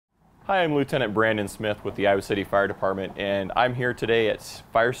Hi, I'm Lieutenant Brandon Smith with the Iowa City Fire Department, and I'm here today at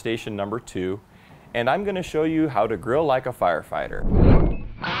Fire Station number 2, and I'm going to show you how to grill like a firefighter.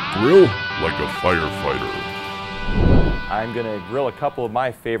 Grill like a firefighter. I'm going to grill a couple of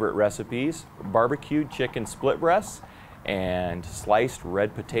my favorite recipes: barbecued chicken split breasts and sliced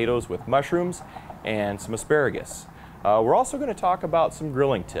red potatoes with mushrooms and some asparagus. We're also going to talk about some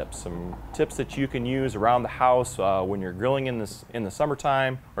grilling tips, some tips that you can use around the house when you're grilling in the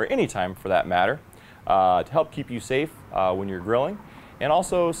summertime, or any time for that matter, to help keep you safe when you're grilling, and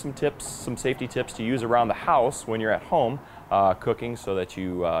also some tips, some safety tips to use around the house when you're at home cooking, so that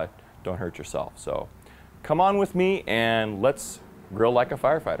you don't hurt yourself. So come on with me and let's grill like a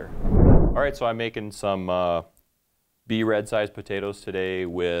firefighter. All right, so I'm making some B red sized potatoes today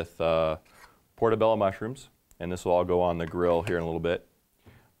with portobello mushrooms, and this will all go on the grill here in a little bit.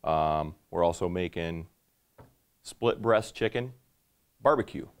 We're also making split breast chicken,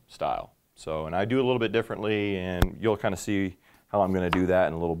 barbecue style. So, and I do it a little bit differently, and you'll kind of see how I'm going to do that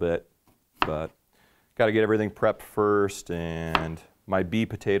in a little bit. But got to get everything prepped first, and my B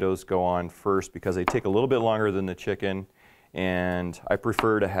potatoes go on first because they take a little bit longer than the chicken, and I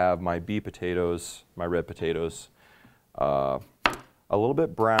prefer to have my B potatoes, my red potatoes, a little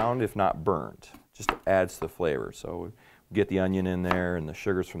bit browned, if not burnt. Just adds to the flavor. So we get the onion in there, and the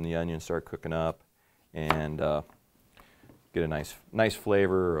sugars from the onion start cooking up, and get a nice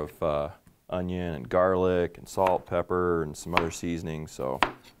flavor of onion and garlic and salt, pepper, and some other seasonings. So,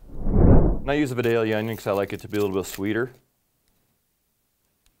 and I use a Vidalia onion because I like it to be a little bit sweeter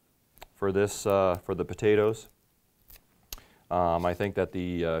for this for the potatoes. I think that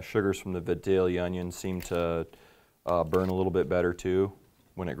the sugars from the Vidalia onion seem to burn a little bit better too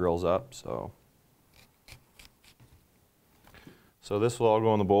when it grills up. So this will all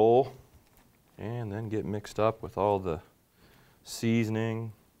go in the bowl and then get mixed up with all the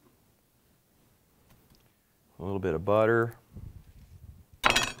seasoning, a little bit of butter,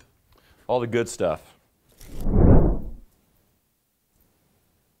 all the good stuff. A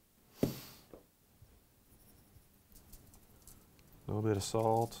little bit of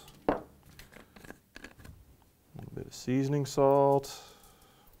salt, a little bit of seasoning salt.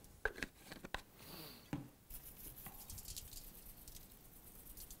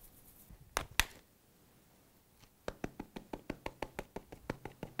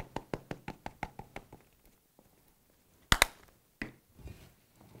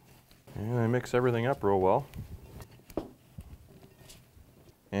 And I mix everything up real well.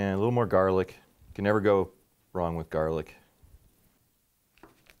 And a little more garlic. You can never go wrong with garlic.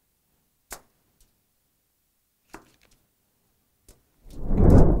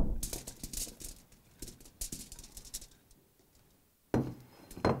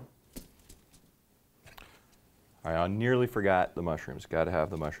 All right, I nearly forgot the mushrooms. Got to have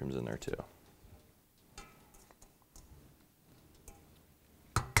the mushrooms in there too.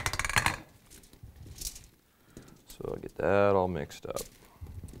 So I'll get that all mixed up.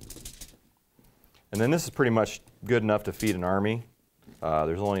 And then this is pretty much good enough to feed an army.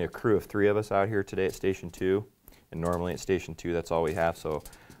 There's only a crew of 3 of us out here today at Station 2. And normally at Station 2, that's all we have. So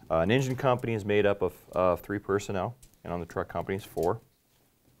an engine company is made up of 3 personnel, and on the truck company is 4.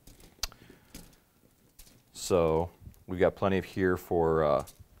 So we've got plenty of here for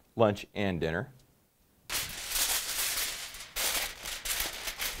lunch and dinner.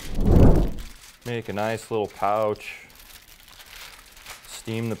 Make a nice little pouch.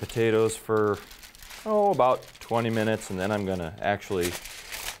 Steam the potatoes for, about 20 minutes, and then I'm going to actually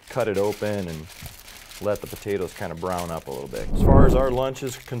cut it open and let the potatoes kind of brown up a little bit. As far as our lunch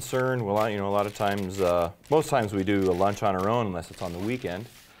is concerned, well, a lot of times, most times we do a lunch on our own unless it's on the weekend.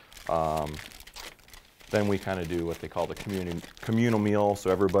 Then we kind of do what they call the communal meal,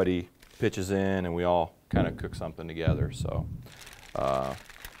 so everybody pitches in and we all kind of cook something together. So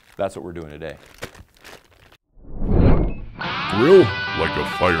that's what we're doing today. Grill like a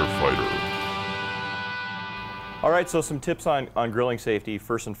firefighter. All right, so some tips on grilling safety.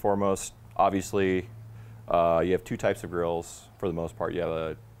 First and foremost, obviously, you have 2 types of grills for the most part. You have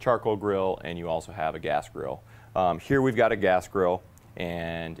a charcoal grill and you also have a gas grill. Here we've got a gas grill,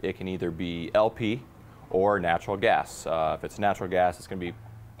 and it can either be LP or natural gas. If it's natural gas, it's going to be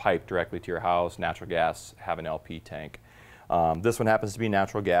piped directly to your house. Natural gas, have an LP tank. This one happens to be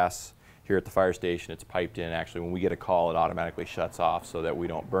natural gas. Here at the fire station, it's piped in. Actually, when we get a call, it automatically shuts off so that we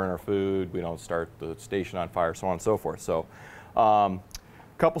don't burn our food, we don't start the station on fire, so on and so forth. So,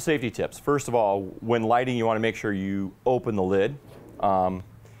 couple safety tips. First of all, when lighting, you want to make sure you open the lid. And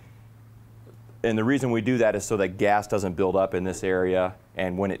the reason we do that is so that gas doesn't build up in this area,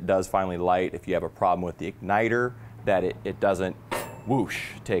 and when it does finally light, if you have a problem with the igniter, that it doesn't whoosh,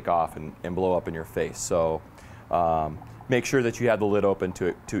 take off and blow up in your face. So make sure that you have the lid open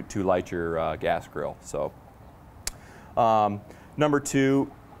to light your gas grill. So number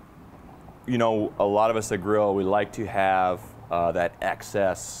two, you know, a lot of us that grill, we like to have that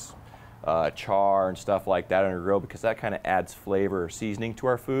excess char and stuff like that on our grill because that kind of adds flavor or seasoning to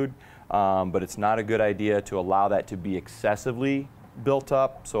our food. But it's not a good idea to allow that to be excessively built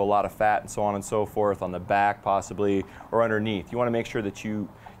up, so a lot of fat and so on and so forth on the back possibly or underneath. You want to make sure that you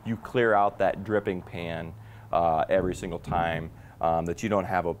clear out that dripping pan every single time, that you don't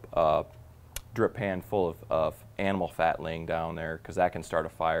have a drip pan full of animal fat laying down there, because that can start a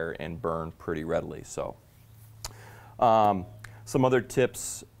fire and burn pretty readily. So some other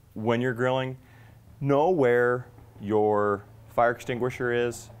tips when you're grilling: know where your fire extinguisher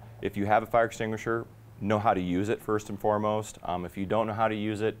is. If you have a fire extinguisher, know how to use it first and foremost. If you don't know how to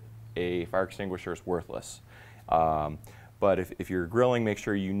use it, a fire extinguisher is worthless. But if you're grilling, make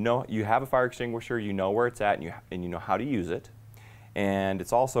sure you know you have a fire extinguisher, you know where it's at, and you know how to use it. And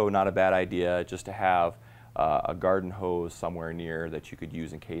it's also not a bad idea just to have a garden hose somewhere near that you could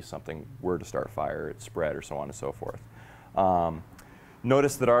use in case something were to start fire, it spread, or so on and so forth.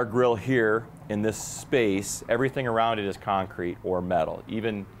 Notice that our grill here in this space, everything around it is concrete or metal.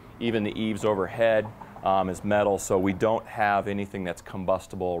 Even the eaves overhead is metal, so we don't have anything that's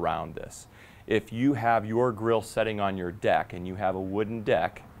combustible around this. If you have your grill setting on your deck and you have a wooden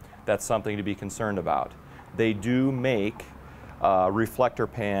deck, that's something to be concerned about. They do make reflector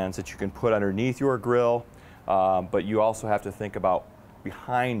pans that you can put underneath your grill, but you also have to think about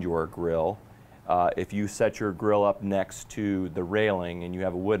behind your grill. If you set your grill up next to the railing and you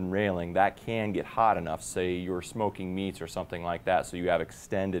have a wooden railing, that can get hot enough, say you're smoking meats or something like that, so you have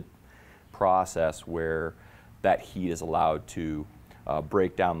extended process where that heat is allowed to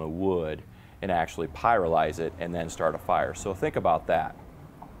break down the wood and actually pyrolyze it and then start a fire. So think about that.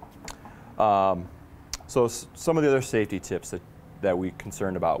 So some of the other safety tips that we're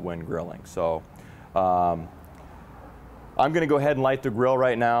concerned about when grilling. So I'm going to go ahead and light the grill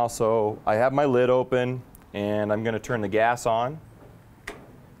right now. So I have my lid open and I'm going to turn the gas on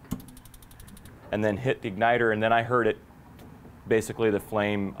and then hit the igniter, and then I heard it, basically the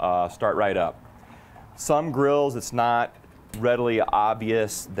flame start right up. Some grills, it's not readily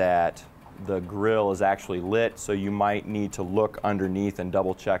obvious that the grill is actually lit, so you might need to look underneath and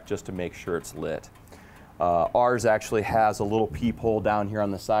double check just to make sure it's lit. Ours actually has a little peephole down here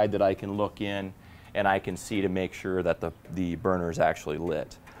on the side that I can look in and I can see to make sure that the burner is actually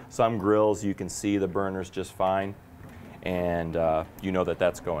lit. Some grills you can see the burners just fine, and you know that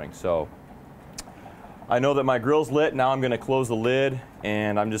that's going. So I know that my grill's lit. Now I'm going to close the lid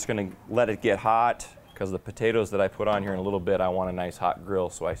and I'm just going to let it get hot, because the potatoes that I put on here in a little bit, I want a nice hot grill,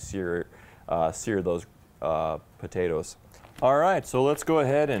 so I sear those potatoes. All right, so let's go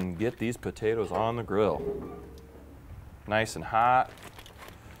ahead and get these potatoes on the grill. Nice and hot.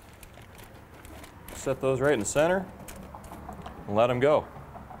 Set those right in the center and let them go.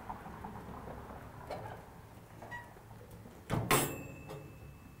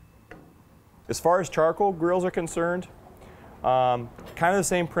 As far as charcoal grills are concerned, kind of the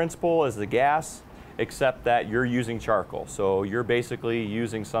same principle as the gas, except that you're using charcoal. So you're basically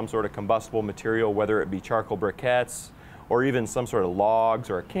using some sort of combustible material, whether it be charcoal briquettes or even some sort of logs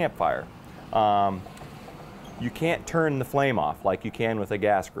or a campfire. You can't turn the flame off like you can with a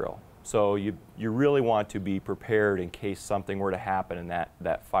gas grill. So you really want to be prepared in case something were to happen and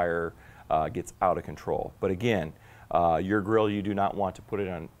that fire gets out of control. But again, your grill, you do not want to put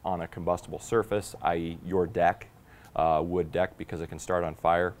it on a combustible surface, i.e. your deck, wood deck, because it can start on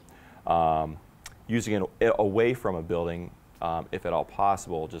fire. Using it away from a building, if at all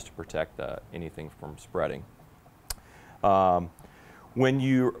possible, just to protect anything from spreading. When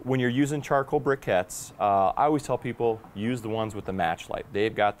you're using charcoal briquettes, I always tell people use the ones with the match light.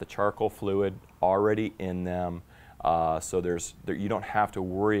 They've got the charcoal fluid already in them, so you don't have to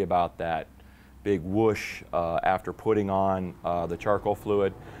worry about that big whoosh after putting on the charcoal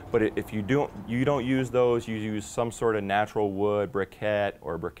fluid. But if you don't use those, you use some sort of natural wood briquette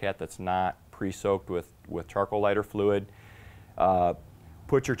or a briquette that's not pre-soaked with charcoal lighter fluid.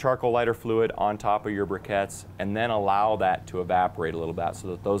 Put your charcoal lighter fluid on top of your briquettes and then allow that to evaporate a little bit so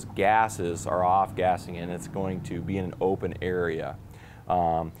that those gases are off-gassing and it's going to be in an open area,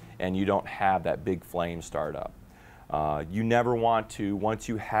 and you don't have that big flame start up. You never want to, once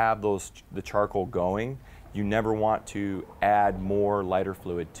you have the charcoal going, you never want to add more lighter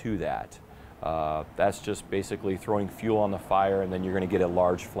fluid to that. That's just basically throwing fuel on the fire, and then you're going to get a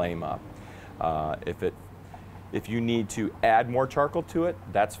large flame up. If you need to add more charcoal to it,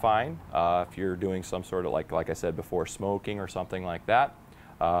 that's fine. If you're doing some sort of, like I said before, smoking or something like that,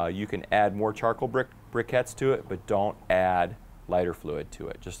 you can add more charcoal briquettes to it, but don't add lighter fluid to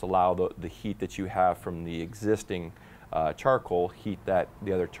it. Just allow the heat that you have from the existing charcoal, heat the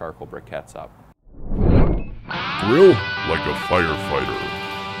other charcoal briquettes up. Grill like a firefighter.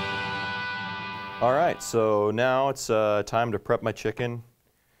 All right, so now it's time to prep my chicken,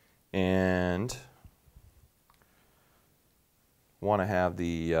 and want to have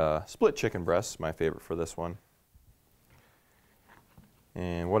the split chicken breasts, my favorite for this one.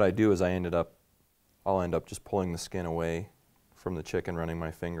 And what I do is I'll end up just pulling the skin away from the chicken, running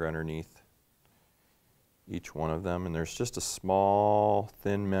my finger underneath each one of them, and there's just a small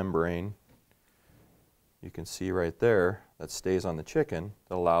thin membrane you can see right there that stays on the chicken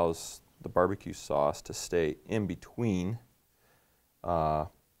that allows the barbecue sauce to stay in between the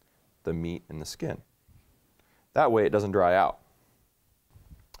meat and the skin. That way it doesn't dry out.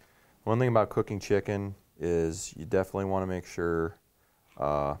 One thing about cooking chicken is you definitely want to make sure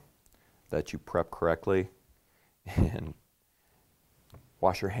that you prep correctly and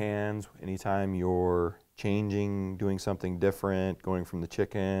wash your hands anytime you're changing, doing something different, going from the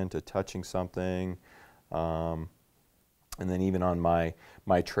chicken to touching something. And then even on my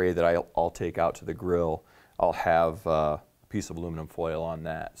tray that I'll take out to the grill, I'll have a piece of aluminum foil on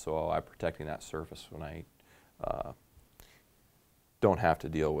that, so I'm protecting that surface when I don't have to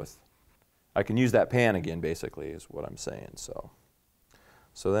deal with. I can use that pan again, basically, is what I'm saying. So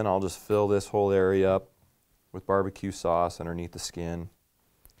then I'll just fill this whole area up with barbecue sauce underneath the skin.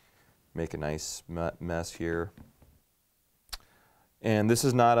 Make a nice mess here. And this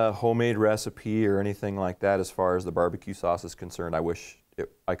is not a homemade recipe or anything like that as far as the barbecue sauce is concerned. I wish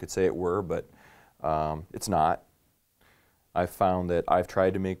I could say it were, but it's not. I've found that I've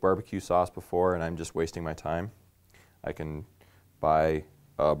tried to make barbecue sauce before and I'm just wasting my time. I can buy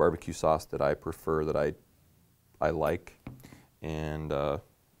barbecue sauce that I prefer, that I like, and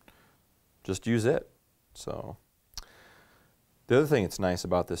just use it. So the other thing that's nice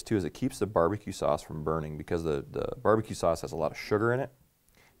about this too is it keeps the barbecue sauce from burning, because the barbecue sauce has a lot of sugar in it,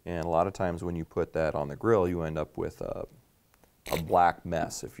 and a lot of times when you put that on the grill you end up with a black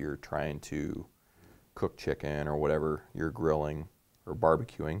mess if you're trying to cook chicken or whatever you're grilling or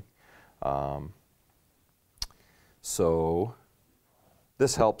barbecuing. So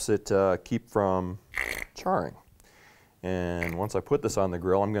this helps it keep from charring. And once I put this on the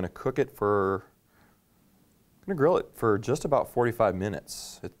grill, I'm going to grill it for just about 45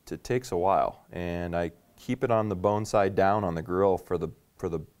 minutes. It takes a while, and I keep it on the bone side down on the grill for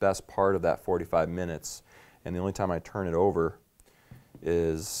the best part of that 45 minutes. And the only time I turn it over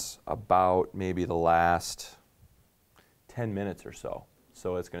is about maybe the last 10 minutes or so.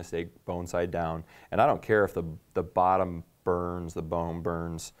 So it's going to stay bone side down, and I don't care if the bottom burns, the bone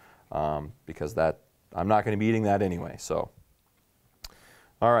burns, because I'm not going to be eating that anyway. So,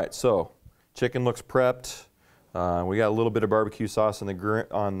 all right, so chicken looks prepped. We got a little bit of barbecue sauce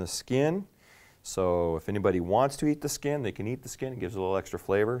on the skin. So if anybody wants to eat the skin, they can eat the skin. It gives it a little extra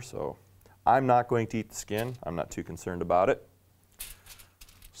flavor. So I'm not going to eat the skin. I'm not too concerned about it.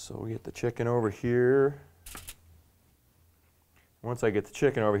 So we get the chicken over here. Once I get the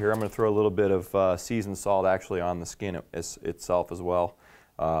chicken over here, I'm going to throw a little bit of seasoned salt actually on the skin itself as well.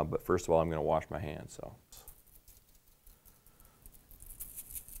 But first of all, I'm going to wash my hands. So.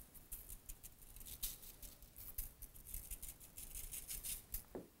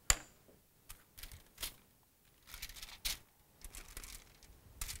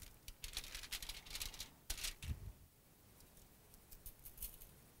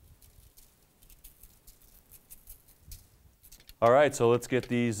 All right, so let's get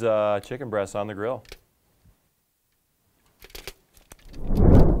these chicken breasts on the grill.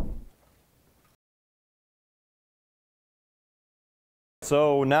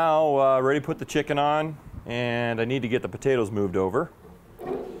 So now ready to put the chicken on, and I need to get the potatoes moved over.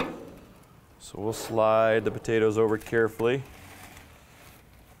 So we'll slide the potatoes over carefully.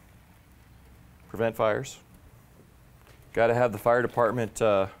 Prevent fires. Got to have the fire department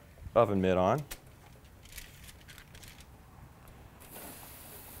oven mitt on.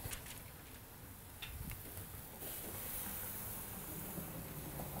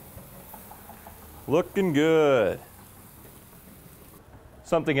 Looking good.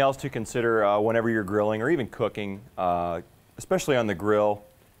 Something else to consider whenever you're grilling or even cooking, especially on the grill,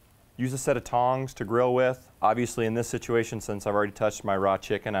 use a set of tongs to grill with. Obviously in this situation, since I've already touched my raw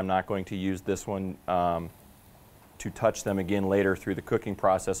chicken, I'm not going to use this one to touch them again later through the cooking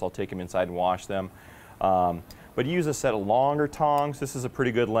process. I'll take them inside and wash them. But use a set of longer tongs. This is a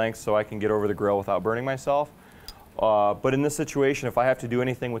pretty good length so I can get over the grill without burning myself. But in this situation, if I have to do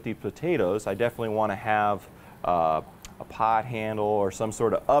anything with these potatoes, I definitely want to have a pot handle or some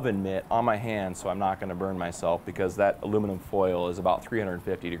sort of oven mitt on my hand so I'm not going to burn myself, because that aluminum foil is about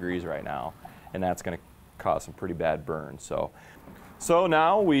 350 degrees right now, and that's going to cause some pretty bad burns. So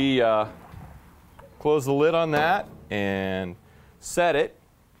now we close the lid on that and set it.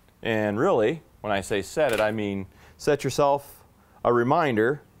 And really, when I say set it, I mean set yourself a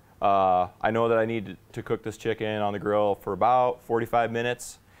reminder. I know that I need to cook this chicken on the grill for about 45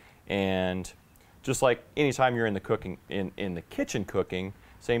 minutes, and just like anytime you're in the kitchen cooking,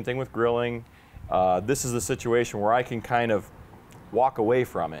 same thing with grilling. This is a situation where I can kind of walk away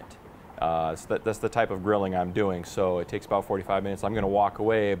from it. So that's the type of grilling I'm doing. So it takes about 45 minutes. I'm going to walk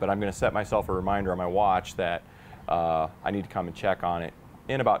away, but I'm going to set myself a reminder on my watch that I need to come and check on it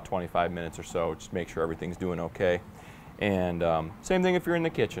in about 25 minutes or so, just make sure everything's doing okay. And same thing if you're in the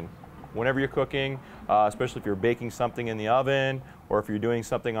kitchen. Whenever you're cooking, especially if you're baking something in the oven, or if you're doing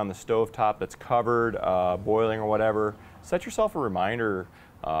something on the stove top that's covered, boiling or whatever, set yourself a reminder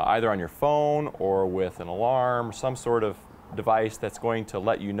either on your phone or with an alarm, some sort of device that's going to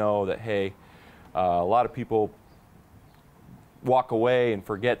let you know that, hey, a lot of people walk away and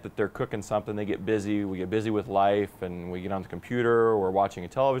forget that they're cooking something. They get busy. We get busy with life, and we get on the computer, we're watching a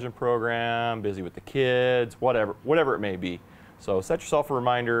television program, busy with the kids, whatever it may be. So set yourself a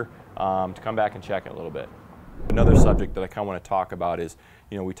reminder to come back and check it a little bit. Another subject that I kind of want to talk about is,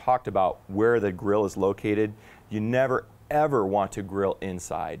 we talked about where the grill is located. You never ever want to grill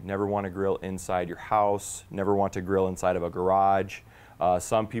inside. Never want to grill inside your house. Never want to grill inside of a garage.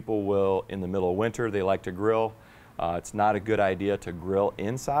 Some people will, in the middle of winter, they like to grill. It's not a good idea to grill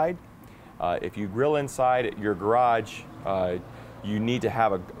inside. If you grill inside your garage, you need to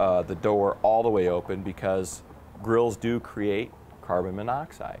have the door all the way open, because grills do create carbon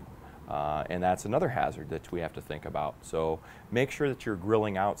monoxide. And that's another hazard that we have to think about. So make sure that you're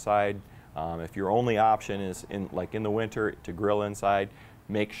grilling outside. If your only option is in the winter to grill inside,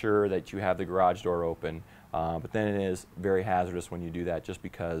 make sure that you have the garage door open. But then it is very hazardous when you do that, just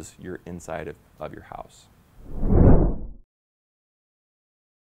because you're inside of your house.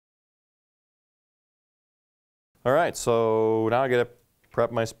 All right, so now I got to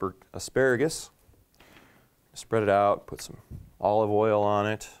prep my asparagus. Spread it out, put some olive oil on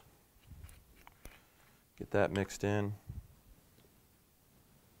it. Get that mixed in.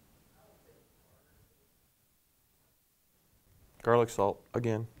 Garlic salt,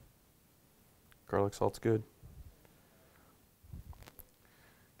 again. Garlic salt's good.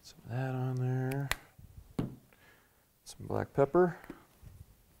 Get some of that on there. Some black pepper.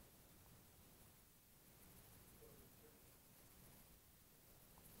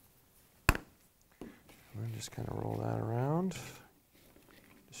 And just kind of roll that around.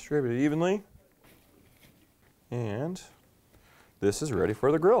 Distribute it evenly. And this is ready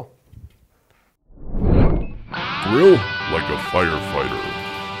for the grill. Grill like a firefighter.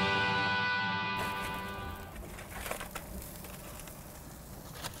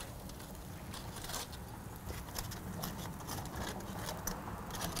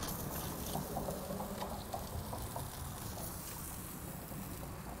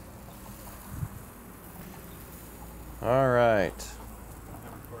 All right.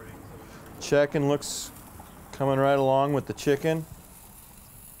 Checking, looks coming right along with the chicken.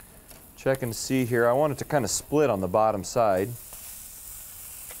 Checking to see here. I want it to kind of split on the bottom side.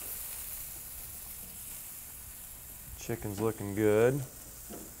 Chicken's looking good.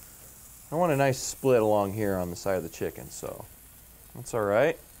 I want a nice split along here on the side of the chicken, so that's all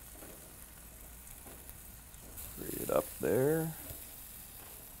right. Bring it up there.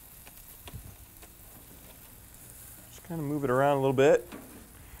 Just kind of move it around a little bit.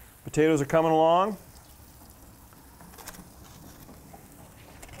 Potatoes are coming along.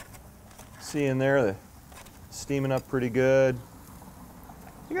 See in there, they're steaming up pretty good.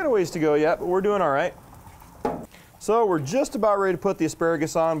 You got a ways to go yet, but we're doing all right. So we're just about ready to put the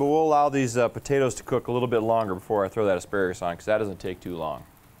asparagus on, but we'll allow these potatoes to cook a little bit longer before I throw that asparagus on, because that doesn't take too long.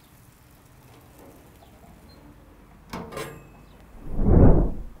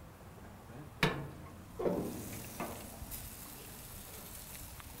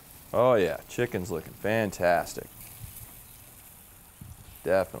 Oh yeah, chicken's looking fantastic.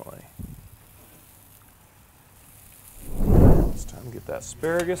 Definitely. It's time to get that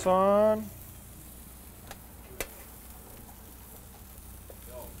asparagus on.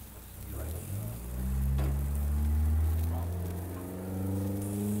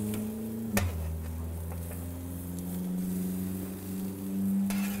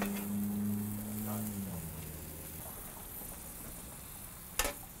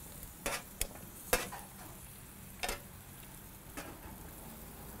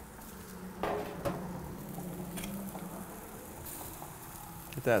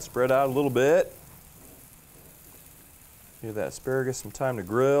 Get that spread out a little bit. Give that asparagus some time to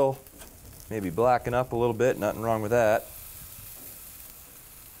grill. Maybe blacken up a little bit, nothing wrong with that.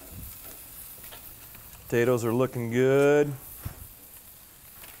 Potatoes are looking good.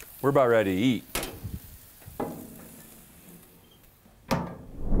 We're about ready to eat.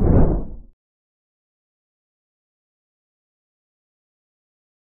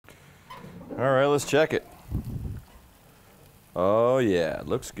 All right, let's check it. Oh yeah, it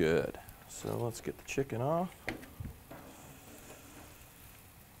looks good. So let's get the chicken off.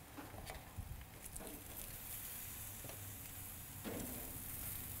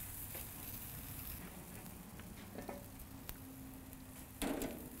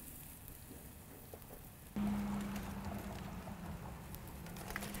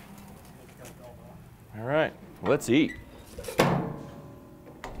 All right, let's eat.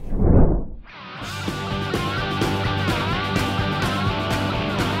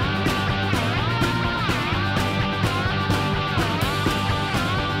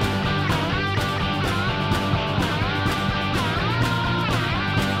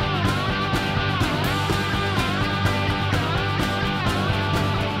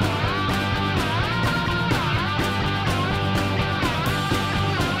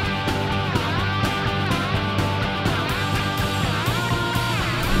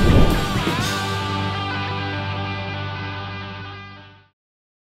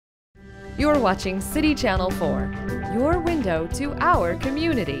 You're watching City Channel 4, your window to our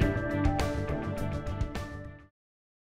community.